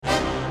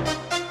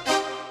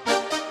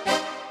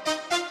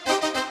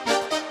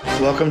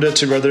Welcome to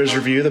Two Brothers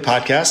Review, the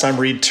podcast. I'm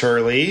Reed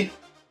Turley.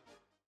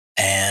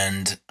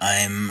 And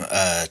I'm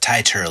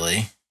Ty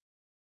Turley.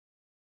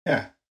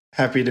 Yeah,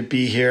 happy to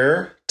be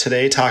here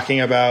today talking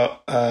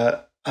about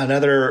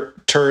another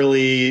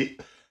Turley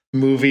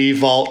movie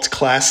vault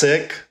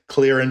classic,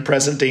 Clear and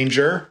Present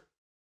Danger.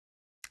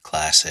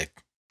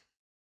 Classic.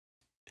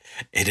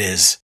 It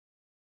is.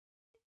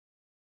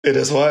 It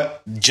is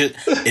what?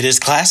 It is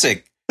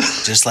classic,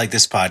 just like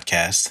this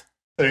podcast.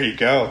 There you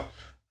go.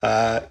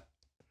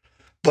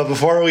 But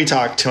before we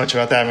talk too much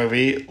about that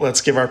movie,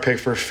 let's give our pick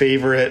for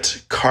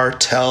favorite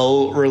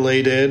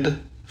cartel-related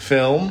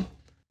film.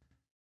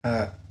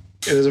 It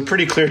was a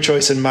pretty clear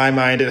choice in my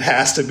mind. It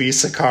has to be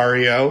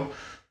Sicario.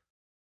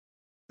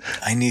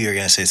 I knew you were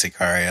going to say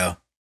Sicario.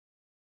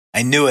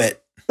 I knew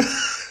it.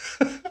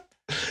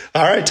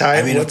 All right, Ty.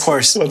 I mean, of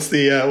course. What's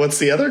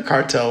the other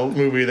cartel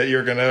movie that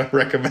you're going to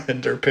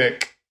recommend or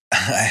pick?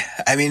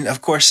 I mean,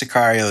 of course,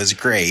 Sicario is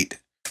great.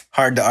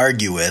 Hard to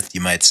argue with,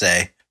 you might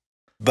say.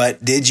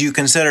 But did you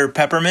consider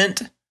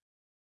Peppermint?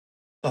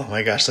 Oh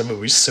my gosh, that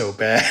movie's so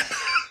bad.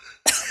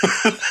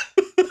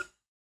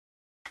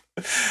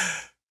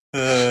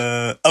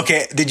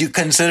 Okay, did you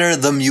consider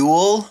The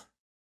Mule?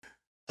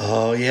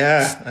 Oh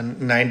yeah, a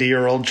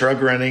 90-year-old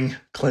drug running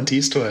Clint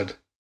Eastwood.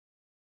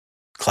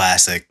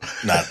 Classic.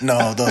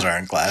 No, those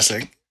aren't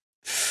classic.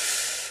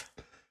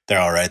 They're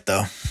all right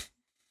though.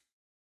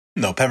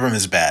 No,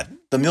 Peppermint's bad.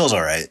 The Mule's all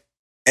right.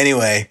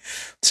 Anyway,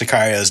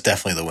 Sicario is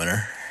definitely the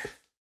winner.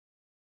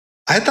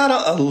 I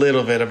thought a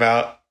little bit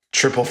about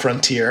Triple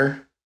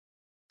Frontier.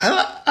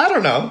 I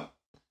don't know.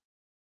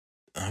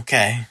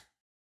 Okay.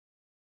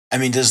 I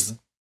mean, does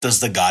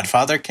The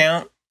Godfather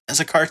count as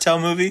a cartel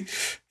movie?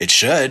 It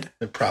should.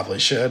 It probably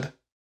should.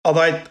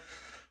 Although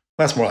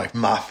that's more like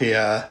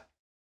mafia.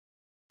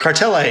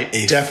 Cartel, I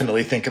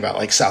definitely think about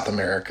like South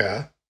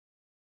America,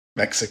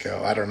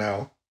 Mexico. I don't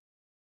know.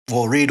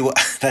 Well, Reed,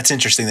 that's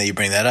interesting that you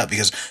bring that up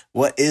because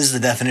what is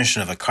the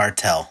definition of a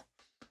cartel?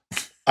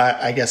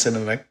 I guess in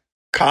an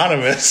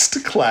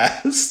economist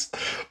class,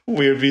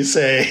 we would be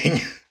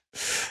saying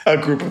a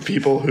group of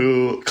people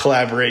who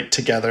collaborate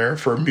together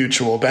for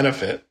mutual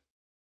benefit.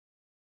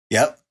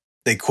 Yep.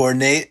 They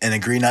coordinate and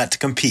agree not to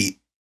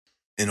compete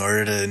in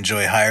order to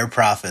enjoy higher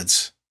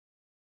profits.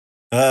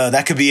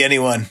 That could be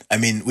anyone. I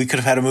mean, we could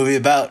have had a movie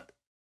about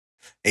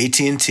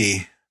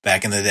AT&T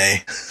back in the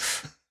day.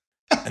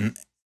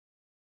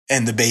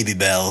 and the Baby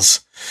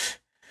Bells.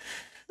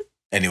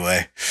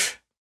 Anyway.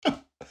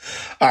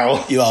 All right,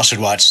 well, you all should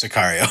watch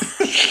Sicario.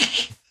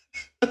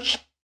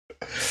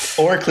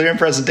 Or Clear and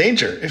Present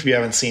Danger if you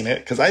haven't seen it,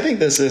 because I think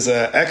this is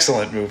an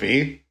excellent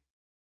movie.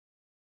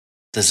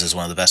 This is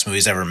one of the best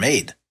movies ever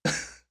made.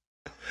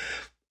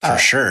 For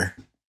sure.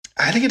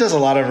 I think it does a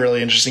lot of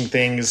really interesting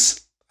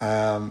things.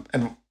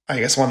 And I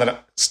guess one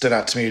that stood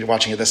out to me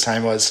watching it this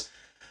time was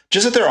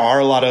just that there are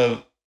a lot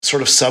of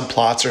sort of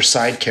subplots or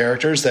side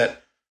characters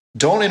that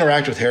don't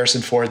interact with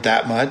Harrison Ford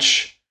that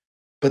much,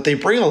 but they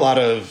bring a lot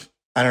of,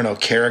 I don't know,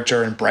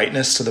 character and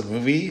brightness to the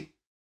movie.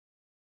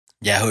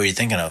 Yeah, who are you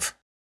thinking of?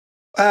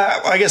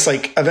 I guess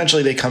like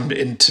eventually they come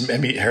in to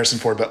meet Harrison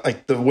Ford, but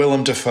like the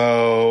Willem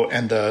Dafoe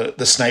and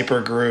the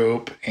sniper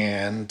group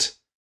and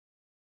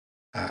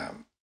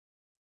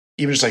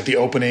even just like the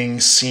opening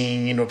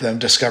scene of them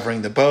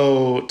discovering the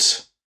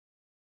boat,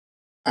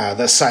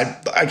 the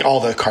side, like all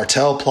the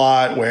cartel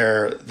plot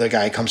where the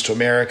guy comes to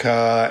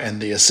America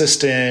and the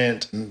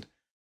assistant, and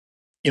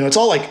it's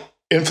all like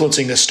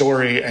influencing the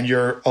story, and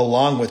you're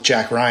along with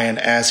Jack Ryan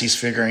as he's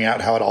figuring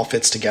out how it all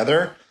fits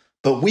together,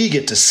 but we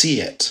get to see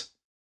it.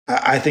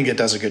 I think it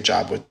does a good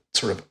job with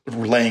sort of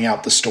laying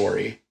out the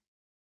story.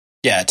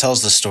 Yeah, it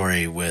tells the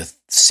story with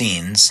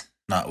scenes,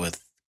 not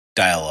with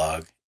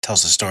dialogue. It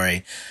tells the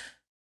story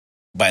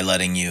by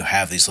letting you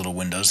have these little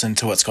windows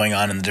into what's going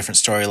on in the different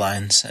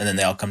storylines, and then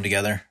they all come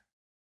together.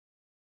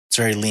 It's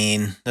very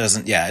lean.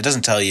 It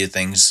doesn't tell you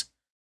things.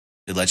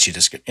 It lets you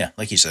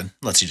like you said,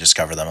 lets you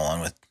discover them along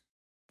with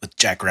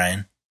Jack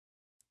Ryan.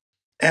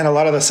 And a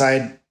lot of the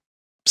side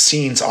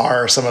scenes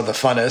are some of the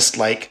funnest,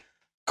 like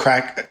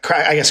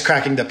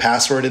cracking the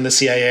password in the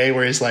CIA,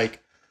 where he's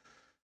like,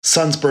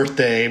 son's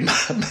birthday,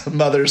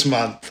 mother's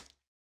month.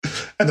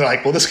 And they're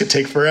like, well, this could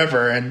take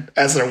forever. And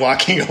as they're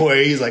walking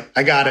away, he's like,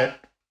 I got it.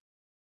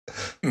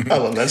 I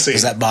love that scene.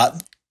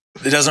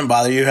 It doesn't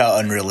bother you how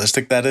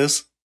unrealistic that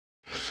is?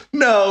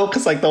 No,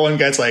 because like the one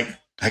guy's like,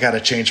 I got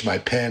to change my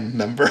PIN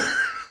number.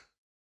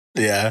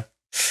 Yeah.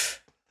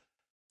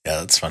 Yeah,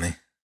 that's funny.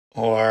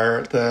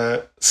 Or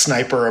the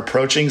sniper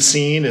approaching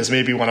scene is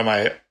maybe one of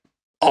my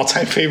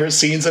all-time favorite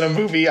scenes in a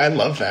movie. I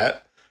love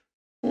that.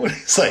 When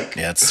he's like,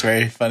 yeah, it's a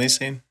very funny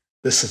scene.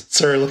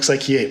 Sir looks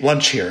like he ate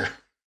lunch here.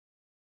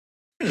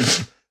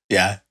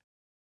 Yeah.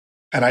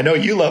 And I know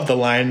you love the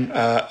line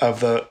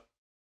of the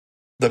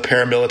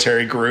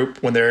paramilitary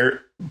group when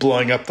they're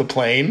blowing up the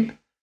plane.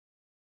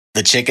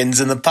 The chicken's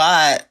in the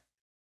pot.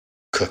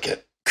 Cook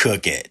it.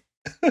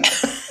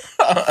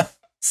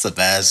 It's the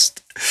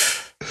best.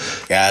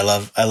 Yeah, I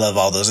love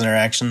all those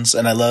interactions,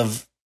 and I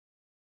love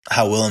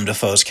how Willem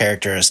Dafoe's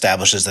character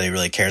establishes that he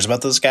really cares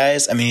about those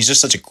guys. I mean, he's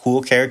just such a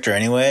cool character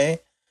anyway.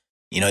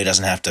 He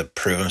doesn't have to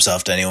prove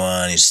himself to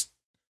anyone. He's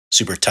a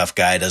super tough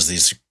guy, does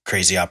these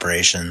crazy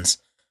operations,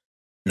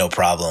 no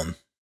problem.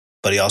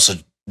 But he also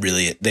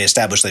they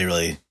establish that he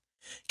really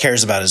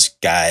cares about his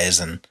guys,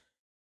 and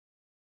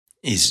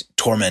he's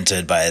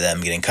tormented by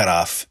them getting cut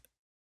off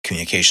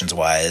communications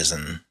wise,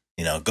 and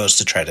goes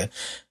to try to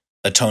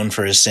atone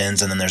for his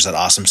sins. And then there's that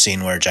awesome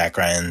scene where Jack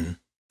Ryan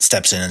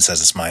steps in and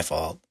says it's my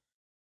fault,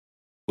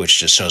 which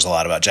just shows a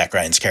lot about Jack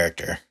Ryan's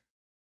character.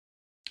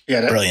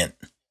 Yeah, brilliant.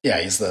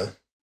 Yeah, he's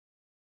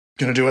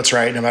gonna do what's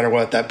right no matter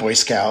what. That Boy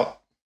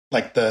Scout,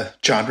 like the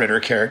John Ritter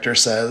character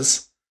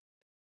says,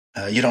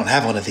 you don't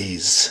have one of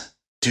these,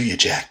 do you,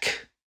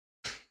 Jack?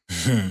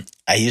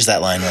 I use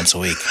that line once a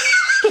week.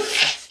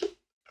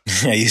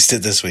 I used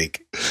it this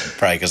week,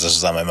 probably because this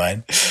was on my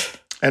mind.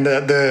 And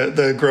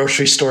the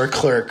grocery store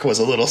clerk was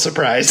a little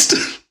surprised.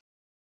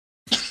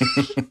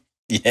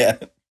 Yeah.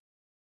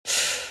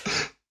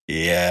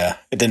 Yeah,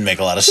 it didn't make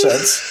a lot of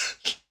sense.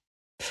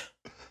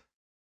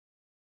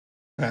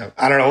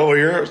 I don't know. What were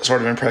your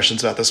sort of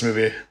impressions about this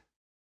movie?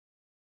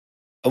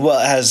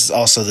 Well, it has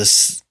also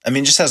this,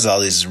 just has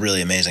all these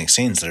really amazing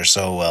scenes that are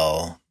so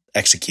well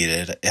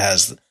executed. It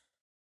has,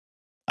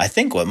 I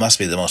think what must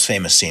be the most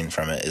famous scene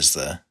from it is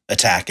the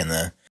attack in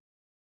the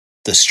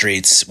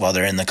streets while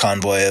they're in the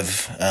convoy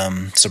of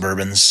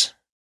Suburbans.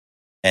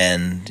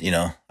 And,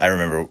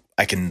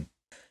 I can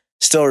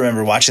still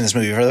remember watching this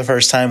movie for the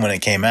first time when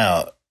it came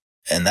out.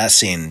 And that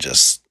scene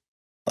just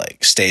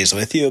stays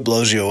with you. It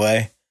blows you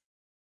away.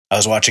 I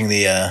was watching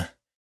the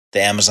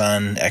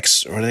Amazon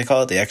what do they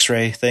call it? The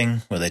X-ray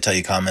thing where they tell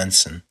you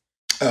comments. And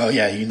oh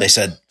yeah. They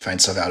said,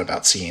 find stuff out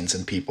about scenes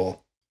and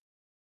people.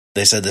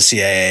 They said the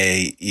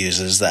CIA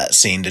uses that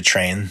scene to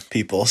train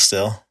people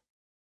still.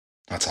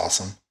 That's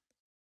awesome.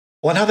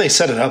 Well, and how they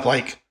set it up,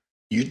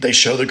 they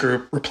show the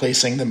group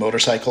replacing the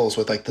motorcycles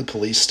with the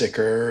police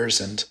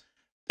stickers, and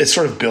it's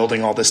sort of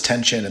building all this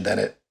tension, and then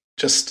it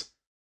just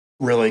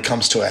really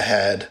comes to a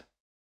head.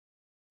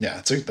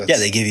 Yeah,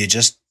 they give you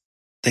just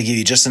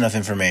enough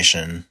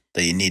information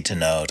that you need to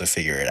know to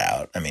figure it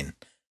out.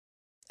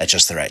 At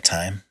just the right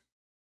time.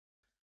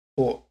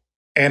 Well,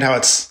 and how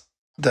it's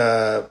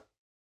sort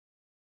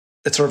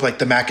of like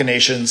the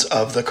machinations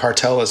of the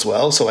cartel as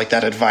well. So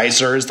that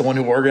advisor is the one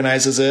who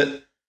organizes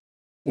it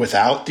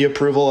without the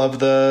approval of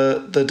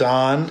the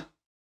Don,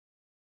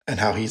 and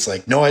how he's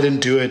no, I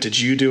didn't do it. Did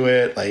you do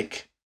it?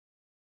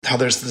 How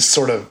there's this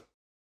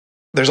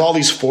there's all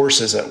these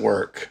forces at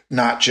work,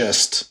 not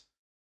just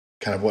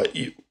kind of what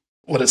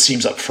it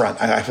seems up front.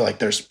 I feel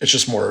like it's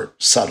just more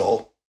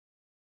subtle.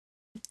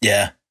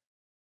 Yeah.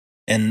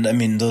 And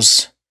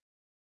it's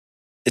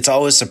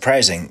always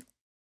surprising.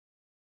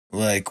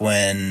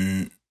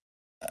 When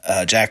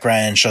Jack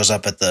Ryan shows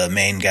up at the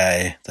main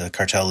guy, the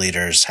cartel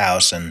leader's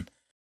house, and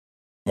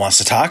wants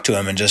to talk to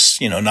him and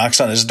just, knocks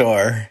on his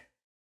door.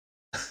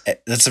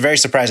 That's a very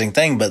surprising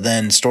thing, but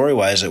then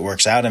story-wise, it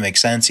works out. It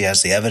makes sense. He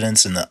has the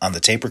evidence on the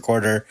tape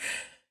recorder,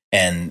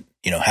 and,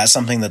 has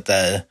something that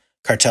the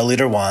cartel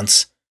leader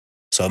wants,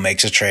 so it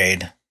makes a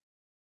trade.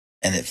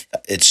 And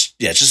it's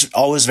just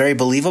always very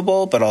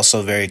believable, but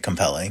also very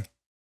compelling.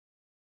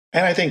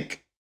 And I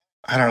think,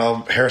 I don't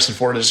know, Harrison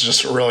Ford is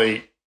just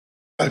really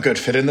a good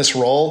fit in this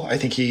role. I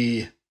think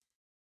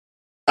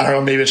I don't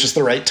know, maybe it's just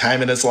the right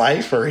time in his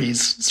life, or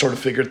he's sort of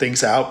figured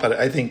things out, but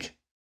I think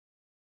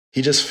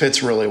he just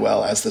fits really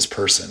well as this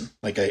person.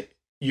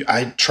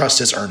 I trust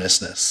his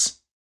earnestness.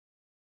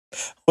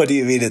 What do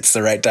you mean it's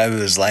the right time of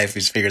his life?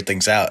 He's figured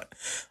things out.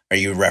 Are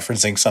you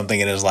referencing something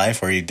in his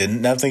life where he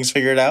didn't have things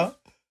figured out?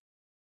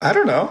 I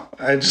don't know.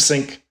 I just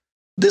think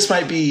this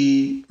might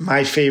be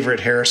my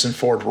favorite Harrison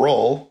Ford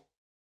role,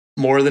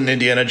 more than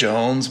Indiana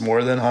Jones,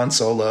 more than Han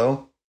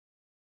Solo.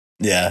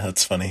 Yeah,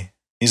 that's funny.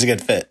 He's a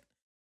good fit.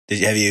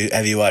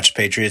 Have you watched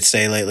Patriots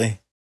Day lately?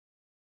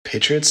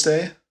 Patriots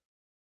Day?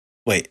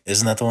 Wait,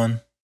 isn't that the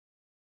one?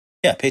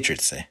 Yeah,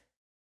 Patriots Day.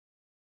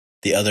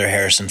 The other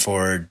Harrison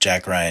Ford,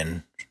 Jack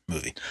Ryan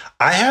movie.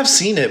 I have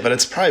seen it, but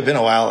it's probably been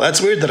a while.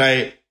 That's weird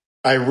that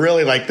I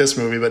really like this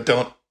movie, but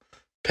don't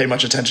pay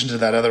much attention to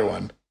that other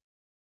one.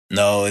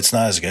 No, it's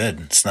not as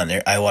good. It's not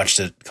near. I watched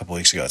it a couple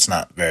weeks ago. It's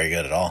not very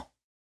good at all.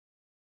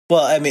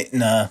 Well,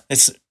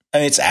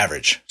 it's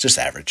average. It's just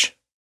average.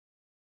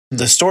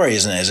 The story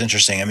isn't as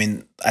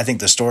interesting. I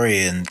think the story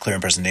in Clear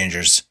and Present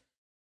Danger is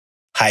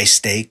high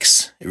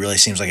stakes. It really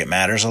seems like it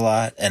matters a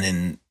lot.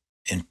 And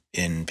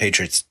in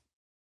Patriots,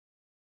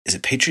 is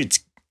it Patriots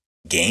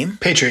Game?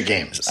 Patriot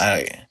Games.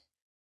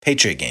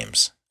 Patriot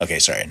Games. Okay,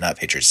 sorry, not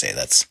Patriots Day.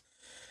 That's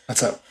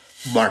a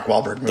Mark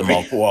Wahlberg movie. The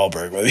Mark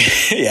Wahlberg movie.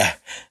 Yeah.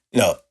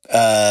 No,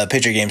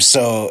 Patriot Games.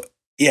 So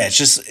yeah, it's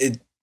just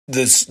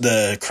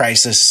the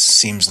crisis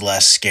seems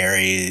less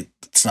scary.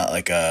 It's not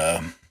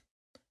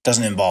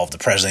doesn't involve the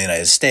president of the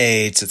United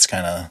States. It's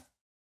kind of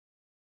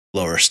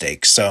lower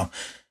stakes. So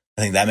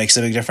I think that makes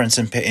a big difference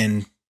in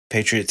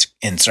Patriots.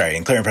 In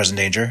Clear and Present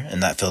Danger,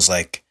 and that feels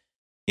like,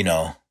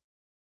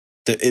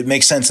 it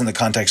makes sense in the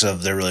context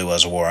of there really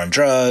was a war on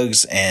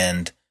drugs,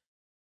 and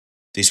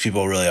these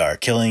people really are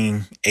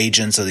killing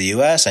agents of the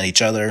U.S. and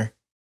each other.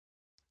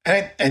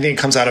 And I think it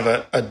comes out of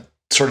a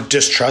sort of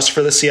distrust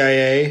for the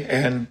CIA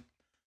and,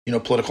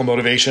 political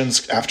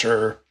motivations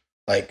after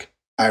like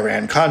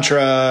Iran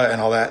Contra and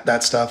all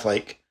that stuff.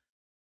 Like,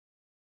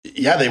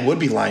 yeah, they would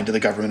be lying to the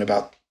government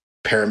about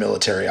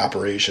paramilitary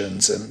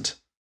operations, and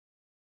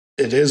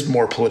it is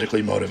more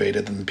politically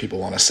motivated than people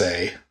want to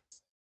say.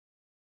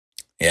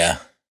 Yeah.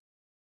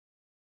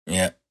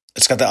 Yeah.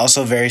 It's got the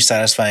also very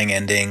satisfying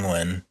ending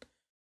when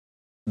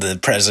the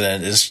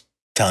president is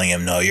telling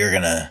him, no, you're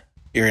gonna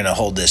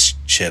hold this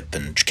chip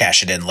and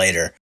cash it in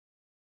later.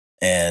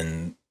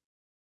 And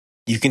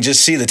you can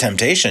just see the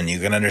temptation. You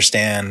can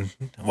understand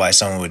why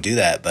someone would do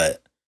that,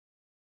 but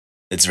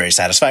it's very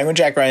satisfying when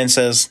Jack Ryan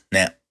says,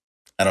 nah,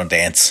 I don't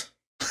dance.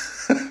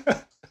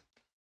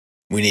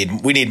 We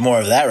need more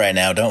of that right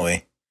now, don't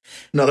we?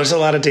 No, there's a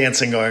lot of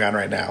dancing going on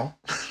right now.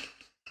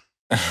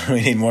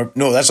 We need more.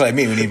 No, that's what I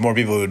mean. We need more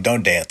people who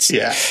don't dance.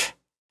 Yeah.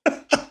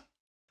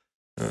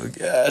 Oh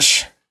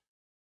gosh.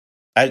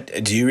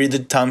 Do you read the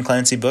Tom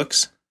Clancy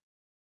books?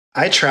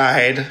 I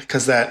tried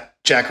because that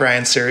Jack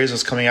Ryan series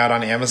was coming out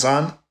on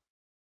Amazon.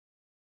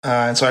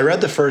 And so I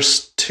read the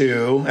first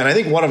two, and I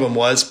think one of them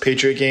was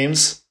Patriot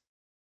Games,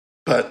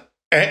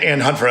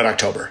 and Hunt for Red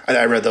October.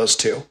 I read those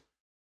two.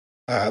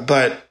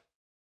 But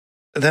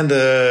then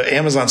the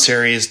Amazon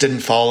series didn't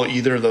follow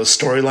either of those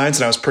storylines,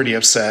 and I was pretty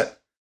upset.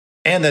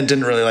 And then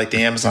didn't really like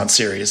the Amazon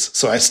series,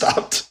 so I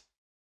stopped.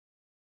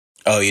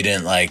 Oh, you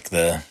didn't like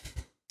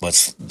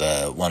what's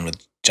the one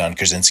with John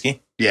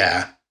Krasinski?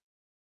 Yeah.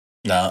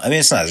 No, I mean,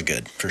 it's not as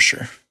good, for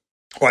sure.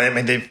 Well, I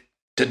mean,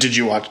 did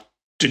you watch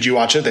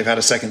it? They've had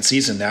a second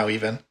season now,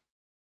 even.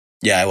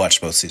 Yeah, I watched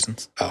both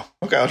seasons. Oh,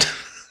 okay.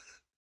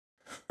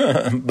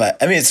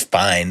 But, I mean, it's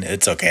fine.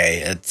 It's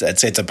okay. I'd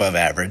say it's above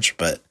average,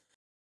 but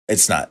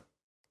it's not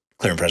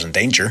clear and present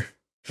danger.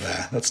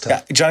 Yeah, that's tough.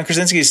 Yeah, John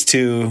Krasinski's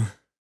too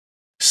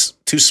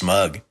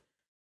smug.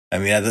 I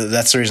mean,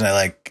 that's the reason I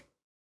like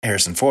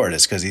Harrison Ford,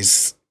 is because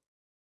he's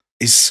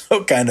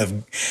so kind of,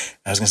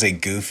 I was going to say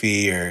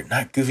goofy, or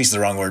not goofy's the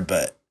wrong word,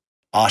 but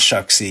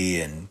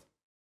aw-shucksy, and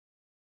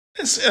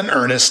it's an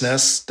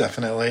earnestness,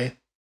 definitely.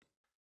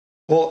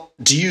 Well,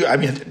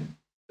 it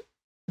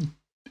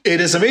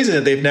is amazing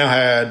that they've now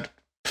had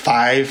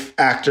 5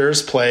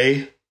 actors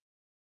play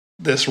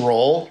this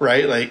role,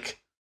 right? Like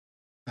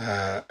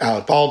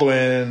Alec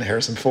Baldwin,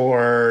 Harrison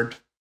Ford,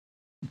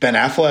 Ben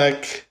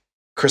Affleck,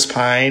 Chris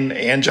Pine,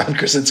 and John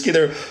Krasinski.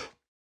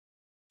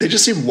 They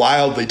just seem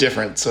wildly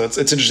different. So it's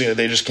interesting that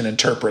they just can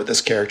interpret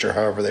this character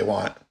however they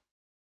want.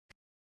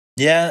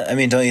 Yeah, I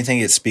mean, don't you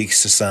think it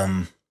speaks to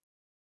some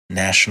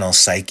national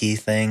psyche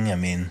thing? I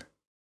mean,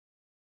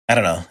 I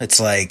don't know. It's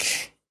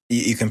like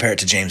you compare it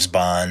to James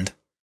Bond,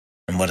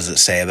 and what does it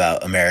say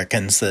about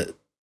Americans that,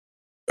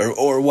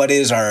 or what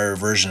is our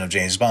version of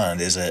James Bond?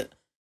 Is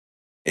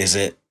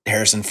it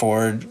Harrison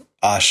Ford,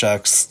 aw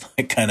shucks,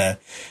 like kind of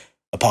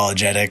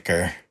apologetic,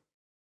 or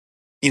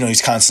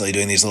he's constantly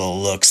doing these little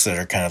looks that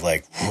are kind of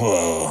like,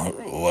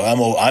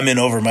 whoa, I'm in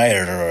over my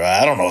head, or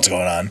I don't know what's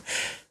going on.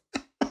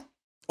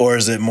 Or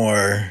is it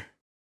more,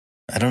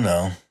 I don't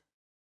know,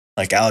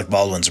 like Alec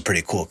Baldwin's a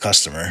pretty cool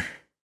customer.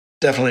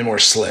 Definitely more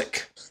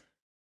slick.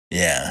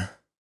 Yeah.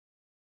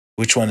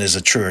 Which one is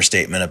a truer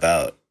statement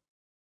about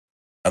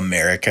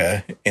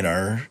America in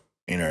our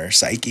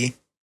psyche?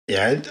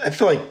 Yeah, I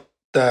feel like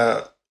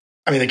the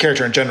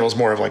character in general is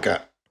more of like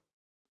a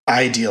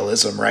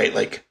idealism, right?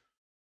 Like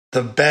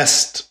the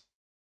best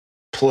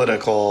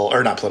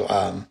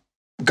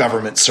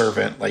government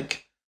servant,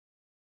 like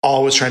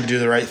always trying to do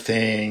the right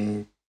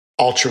thing,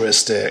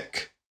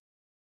 altruistic.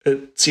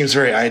 It seems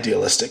very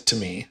idealistic to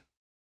me.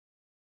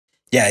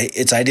 Yeah,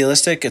 it's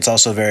idealistic. It's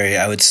also very,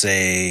 I would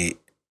say,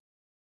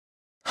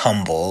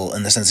 humble,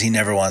 in the sense he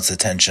never wants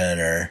attention,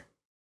 or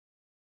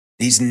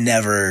he's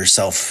never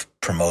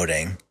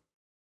self-promoting.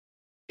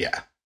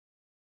 Yeah.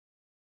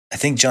 I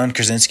think John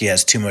Krasinski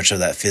has too much of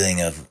that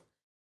feeling of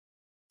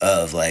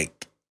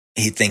like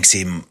he thinks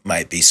he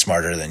might be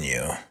smarter than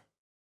you.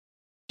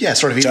 Yeah,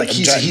 sort of.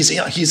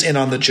 He's in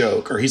on the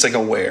joke, or he's like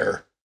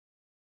aware.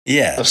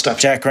 Yeah, of stuff.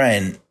 Jack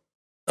Ryan.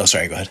 Oh,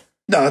 sorry. Go ahead.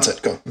 No, that's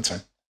it. Go. That's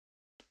fine.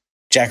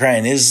 Jack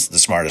Ryan is the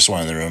smartest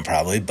one in the room,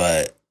 probably,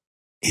 but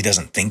he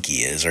doesn't think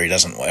he is, or he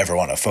doesn't ever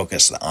want to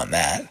focus on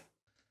that.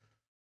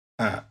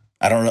 I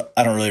don't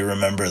really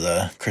remember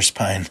the Chris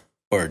Pine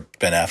or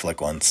Ben Affleck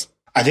ones.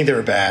 I think they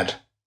were bad.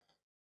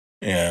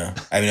 Yeah,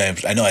 I mean,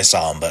 I know I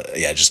saw them, but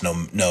yeah, just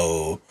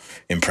no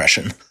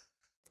impression.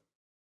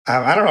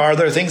 I don't know. Are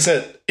there things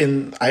that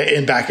in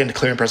back into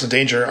Clear and Present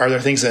Danger? Are there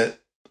things that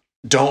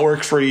don't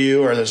work for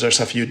you, or is there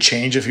stuff you'd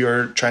change if you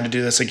were trying to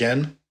do this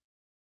again?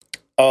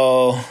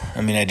 Oh,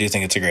 I mean, I do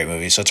think it's a great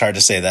movie, so it's hard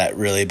to say that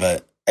really,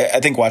 but I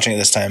think watching it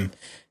this time,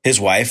 his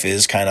wife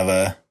is kind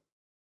of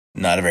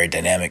not a very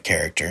dynamic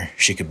character.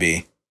 She could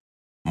be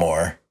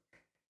more.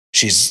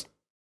 She's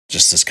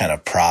just this kind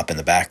of prop in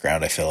the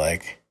background, I feel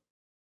like.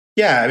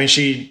 Yeah, I mean,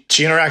 she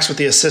interacts with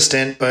the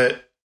assistant,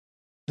 but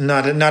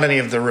not any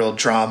of the real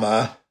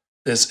drama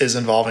is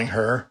involving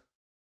her.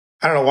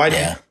 I don't know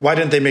why. Why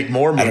didn't they make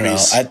more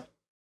movies? I don't know.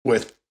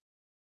 with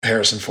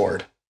Harrison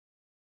Ford?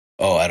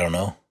 Oh, I don't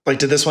know. Like,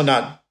 did this one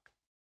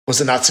was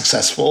it not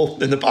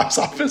successful in the box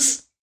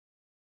office?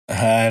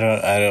 I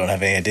don't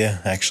have any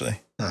idea,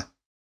 actually. Huh.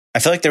 I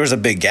feel like there was a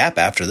big gap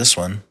after this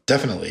one.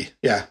 Definitely.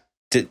 Yeah.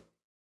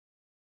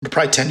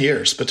 Probably 10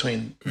 years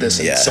between this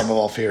and Sum of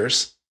All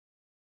Fears.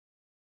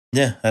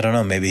 Yeah, I don't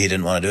know. Maybe he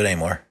didn't want to do it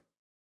anymore.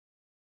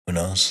 Who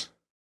knows?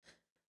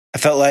 I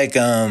felt like,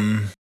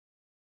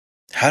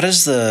 how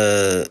does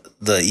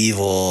the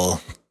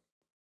evil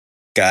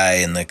guy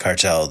in the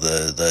cartel,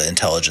 the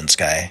intelligence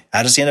guy,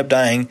 how does he end up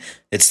dying?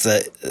 It's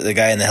the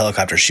guy in the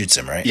helicopter shoots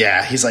him, right?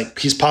 Yeah,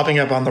 he's popping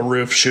up on the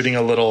roof, shooting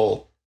a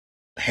little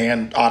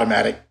hand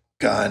automatic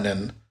gun,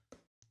 and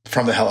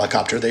from the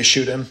helicopter they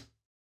shoot him.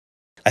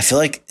 I feel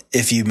like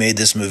if you made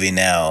this movie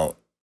now,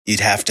 you'd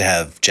have to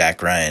have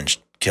Jack Ryan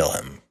kill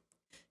him.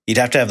 You'd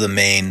have to have the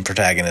main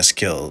protagonist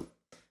kill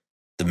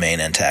the main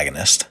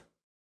antagonist.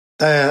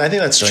 I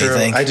think that's true.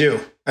 I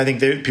do. I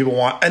think people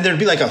want, and it'd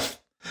be like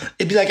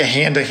a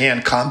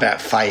hand-to-hand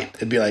combat fight.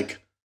 It'd be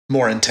like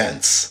more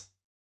intense.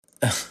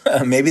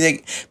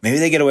 maybe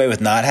they get away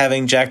with not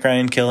having Jack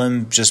Ryan kill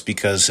him just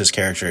because his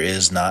character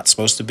is not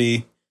supposed to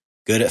be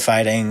good at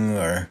fighting,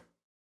 or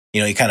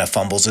he kind of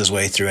fumbles his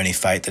way through any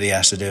fight that he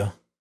has to do.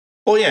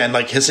 Well, yeah, and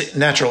like his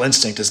natural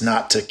instinct is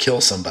not to kill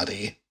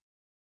somebody.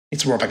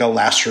 It's more of like a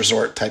last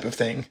resort type of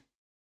thing.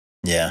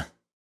 Yeah.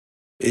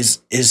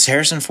 Is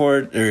Harrison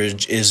Ford, or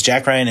is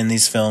Jack Ryan in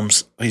these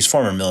films? He's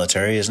former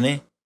military, isn't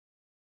he?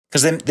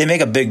 Because they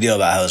make a big deal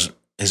about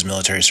his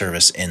military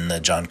service in the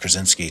John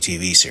Krasinski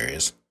TV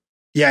series.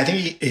 Yeah, I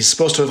think he's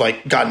supposed to have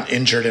like gotten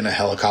injured in a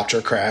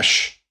helicopter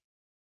crash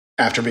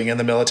after being in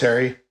the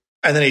military.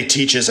 And then he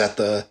teaches at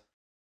the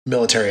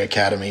military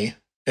academy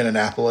in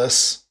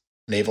Annapolis,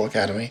 Naval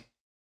Academy.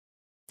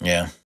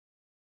 Yeah.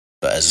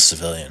 But as a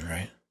civilian,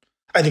 right?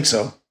 I think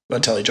so,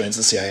 until he joins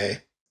the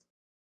CIA.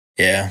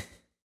 Yeah.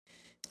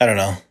 I don't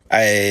know.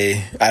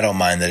 I don't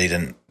mind that he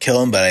didn't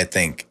kill him, but I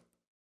think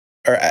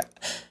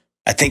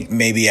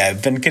maybe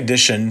I've been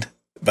conditioned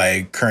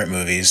by current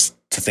movies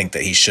to think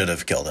that he should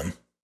have killed him.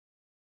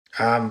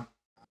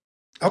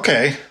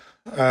 Okay.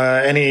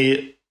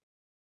 Any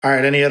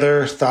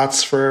other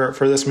thoughts for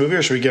this movie,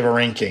 or should we give a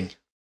ranking?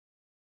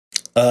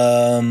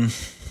 No,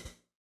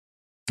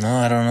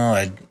 I don't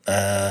know.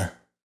 I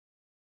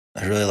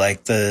really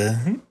like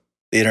the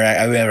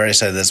interaction. I mean, I've already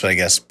said this, but I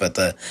guess,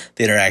 the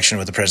interaction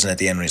with the president at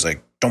the end when he's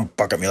like, "Don't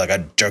bark at me like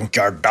a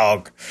junkyard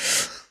dog."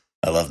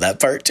 I love that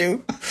part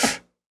too.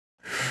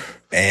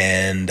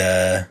 And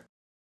I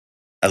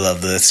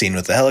love the scene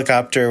with the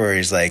helicopter where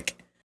he's like,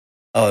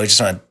 "Oh, I just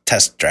want to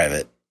test drive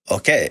it."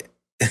 Okay.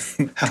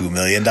 $2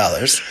 million.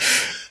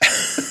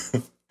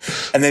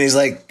 And then he's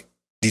like,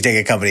 "Do you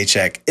take a company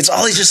check?" It's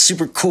all these just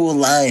super cool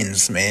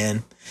lines,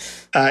 man.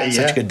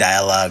 Such good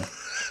dialogue.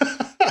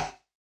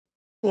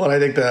 Well, I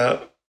think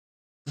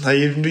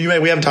we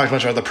haven't talked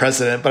much about the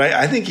president, but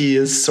I think he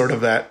is sort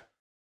of that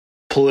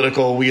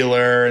political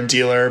wheeler and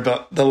dealer.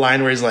 But the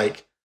line where he's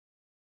like,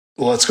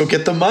 "Well, let's go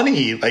get the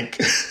money. Like,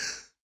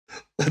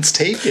 let's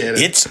take it.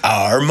 It's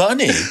our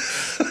money."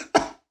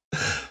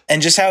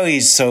 And just how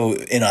he's so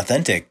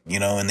inauthentic,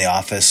 in the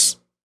office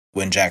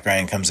when Jack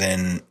Ryan comes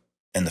in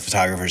and the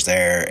photographer's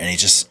there, and he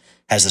just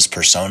has this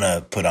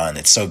persona put on.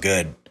 It's so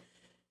good.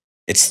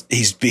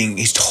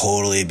 He's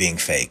totally being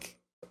fake,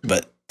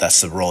 but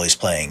that's the role he's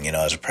playing,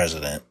 as a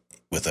president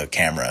with a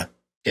camera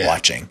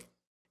watching.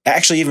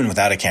 Actually, even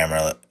without a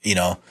camera,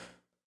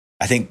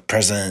 I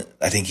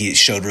think he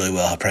showed really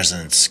well how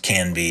presidents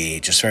can be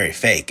just very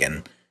fake.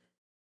 And,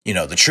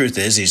 the truth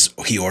is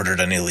he ordered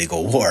an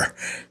illegal war,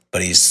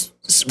 but he's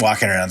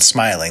walking around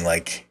smiling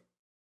like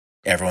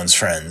everyone's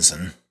friends.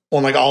 And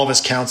like all of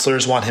his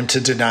counselors want him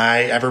to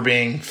deny ever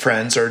being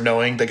friends or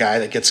knowing the guy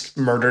that gets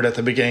murdered at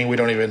the beginning. We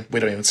don't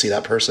even see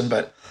that person.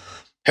 But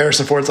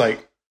Harrison Ford's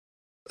like,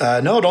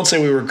 "No, don't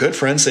say we were good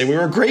friends. Say we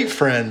were great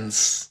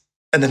friends."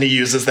 And then he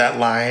uses that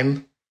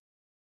line.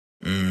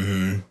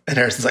 Mm-hmm. And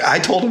Harrison's like, "I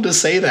told him to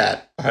say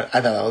that." I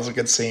thought that was a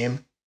good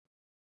scene.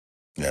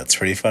 That's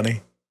pretty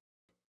funny.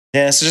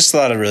 Yeah, it's just a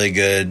lot of really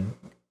good,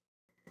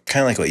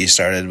 kind of like what you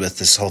started with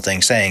this whole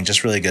thing saying,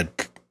 just really good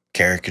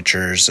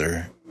caricatures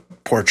or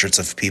portraits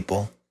of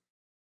people.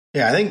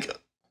 Yeah, I think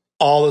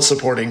all the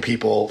supporting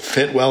people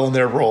fit well in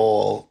their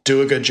role,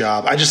 do a good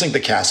job. I just think the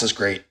cast is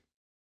great.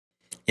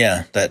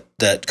 Yeah,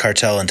 that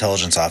cartel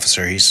intelligence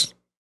officer, he's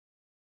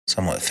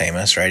somewhat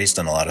famous, right? He's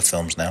done a lot of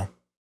films now.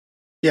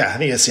 Yeah, I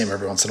think I see him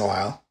every once in a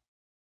while.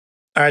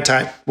 All right,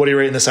 Ty, what are you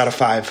rating this out of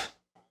 5?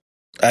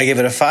 I give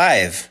it a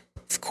 5,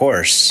 of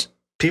course.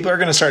 People are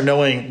going to start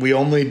knowing we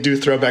only do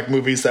throwback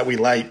movies that we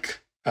like,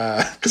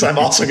 because I'm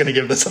also going to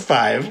give this a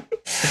 5.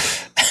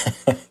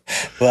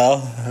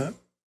 Well,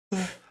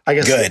 I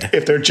guess good.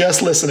 If they're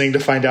just listening to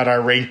find out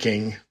our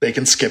ranking, they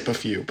can skip a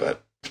few,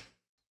 but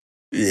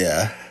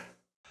yeah.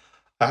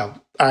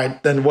 All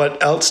right, then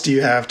what else do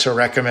you have to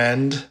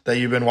recommend that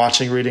you've been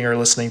watching, reading, or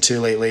listening to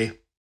lately?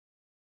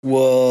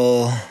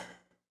 Well,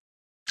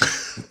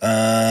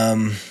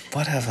 I'm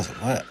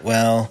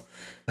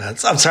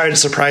sorry to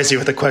surprise you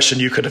with a question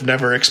you could have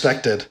never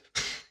expected.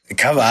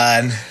 Come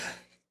on.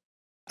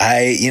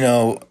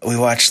 We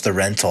watched The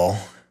Rental.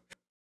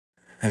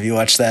 Have you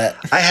watched that?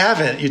 I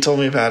haven't. You told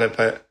me about it,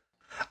 but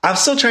I'm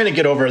still trying to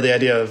get over the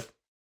idea of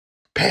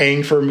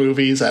paying for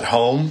movies at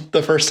home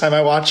the first time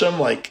I watch them.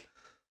 Like,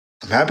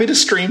 I'm happy to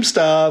stream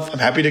stuff. I'm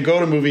happy to go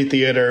to movie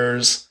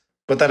theaters.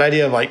 But that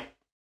idea of like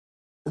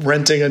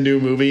renting a new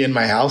movie in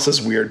my house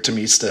is weird to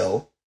me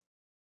still.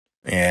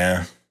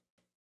 Yeah.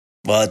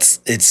 Well,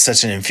 it's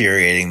such an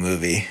infuriating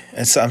movie.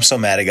 I'm so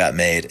mad it got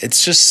made.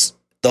 It's just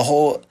the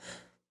whole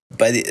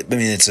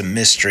it's a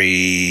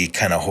mystery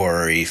kind of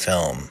horror-y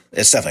film.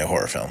 It's definitely a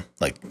horror film.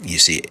 Like you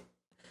see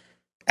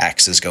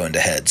axes go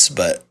into heads,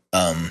 but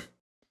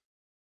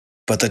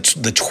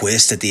the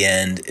twist at the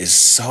end is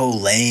so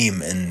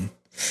lame, and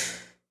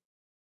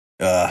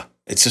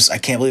it's just I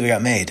can't believe it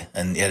got made,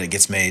 and yet it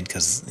gets made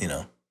because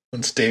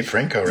it's Dave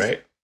Franco,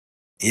 right?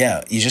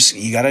 Yeah,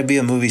 you got to be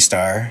a movie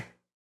star,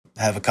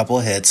 have a couple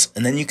of hits,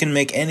 and then you can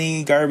make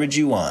any garbage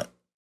you want,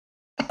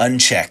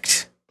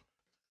 unchecked.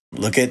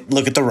 Look at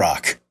The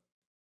Rock.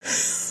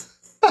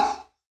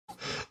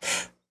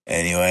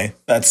 Anyway,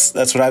 that's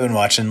what I've been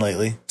watching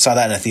lately. Saw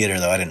that in a theater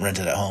though. I didn't rent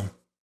it at home.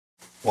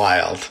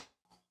 Wild.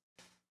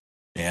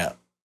 Yeah.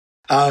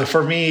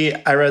 For me,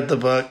 I read the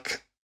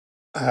book,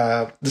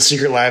 The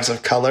Secret Lives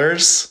of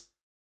Colors,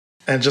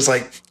 and just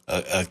like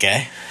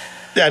okay.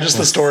 Yeah, just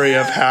the story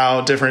of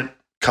how different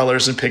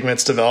colors and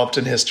pigments developed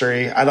in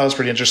history. I thought it was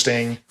pretty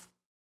interesting.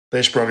 They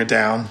just broke it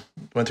down,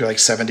 went through like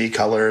 70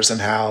 colors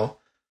and how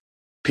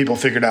people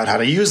figured out how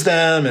to use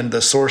them and the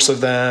source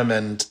of them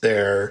and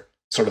their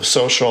sort of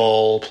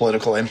social,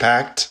 political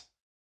impact.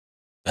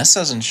 That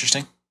sounds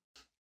interesting.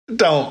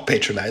 Don't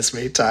patronize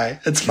me,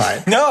 Ty. It's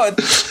fine. No, it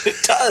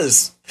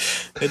does.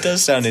 It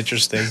does sound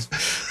interesting.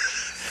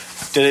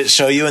 Did it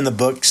show you in the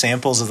book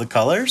samples of the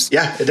colors?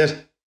 Yeah, it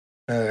did.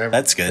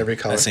 That's good. Every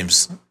color. That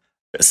seems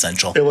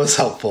essential. It was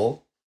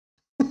helpful.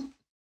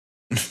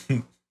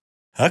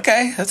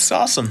 Okay, that's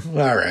awesome.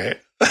 All right.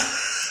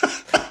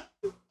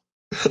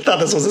 Thought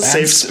this was a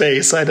safe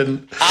space.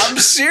 I'm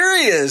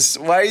serious.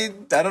 I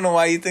don't know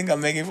why you think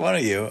I'm making fun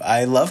of you.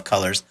 I love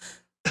colors.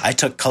 I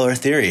took color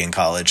theory in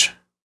college.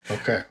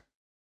 Okay.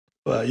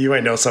 Well, you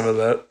might know some of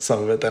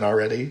it then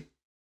already.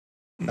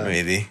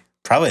 Maybe.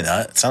 Probably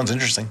not. It sounds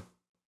interesting.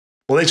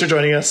 Well, thanks for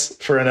joining us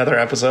for another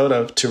episode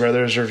of Two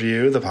Brothers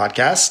Review, the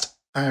podcast.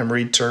 I am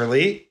Reed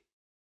Turley.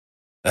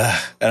 And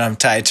I'm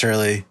Ty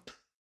Turley.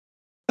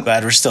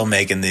 Glad we're still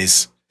making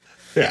these.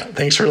 Yeah,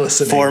 thanks for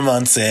listening. 4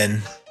 months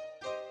in.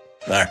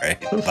 All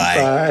right.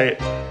 Bye.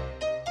 Bye.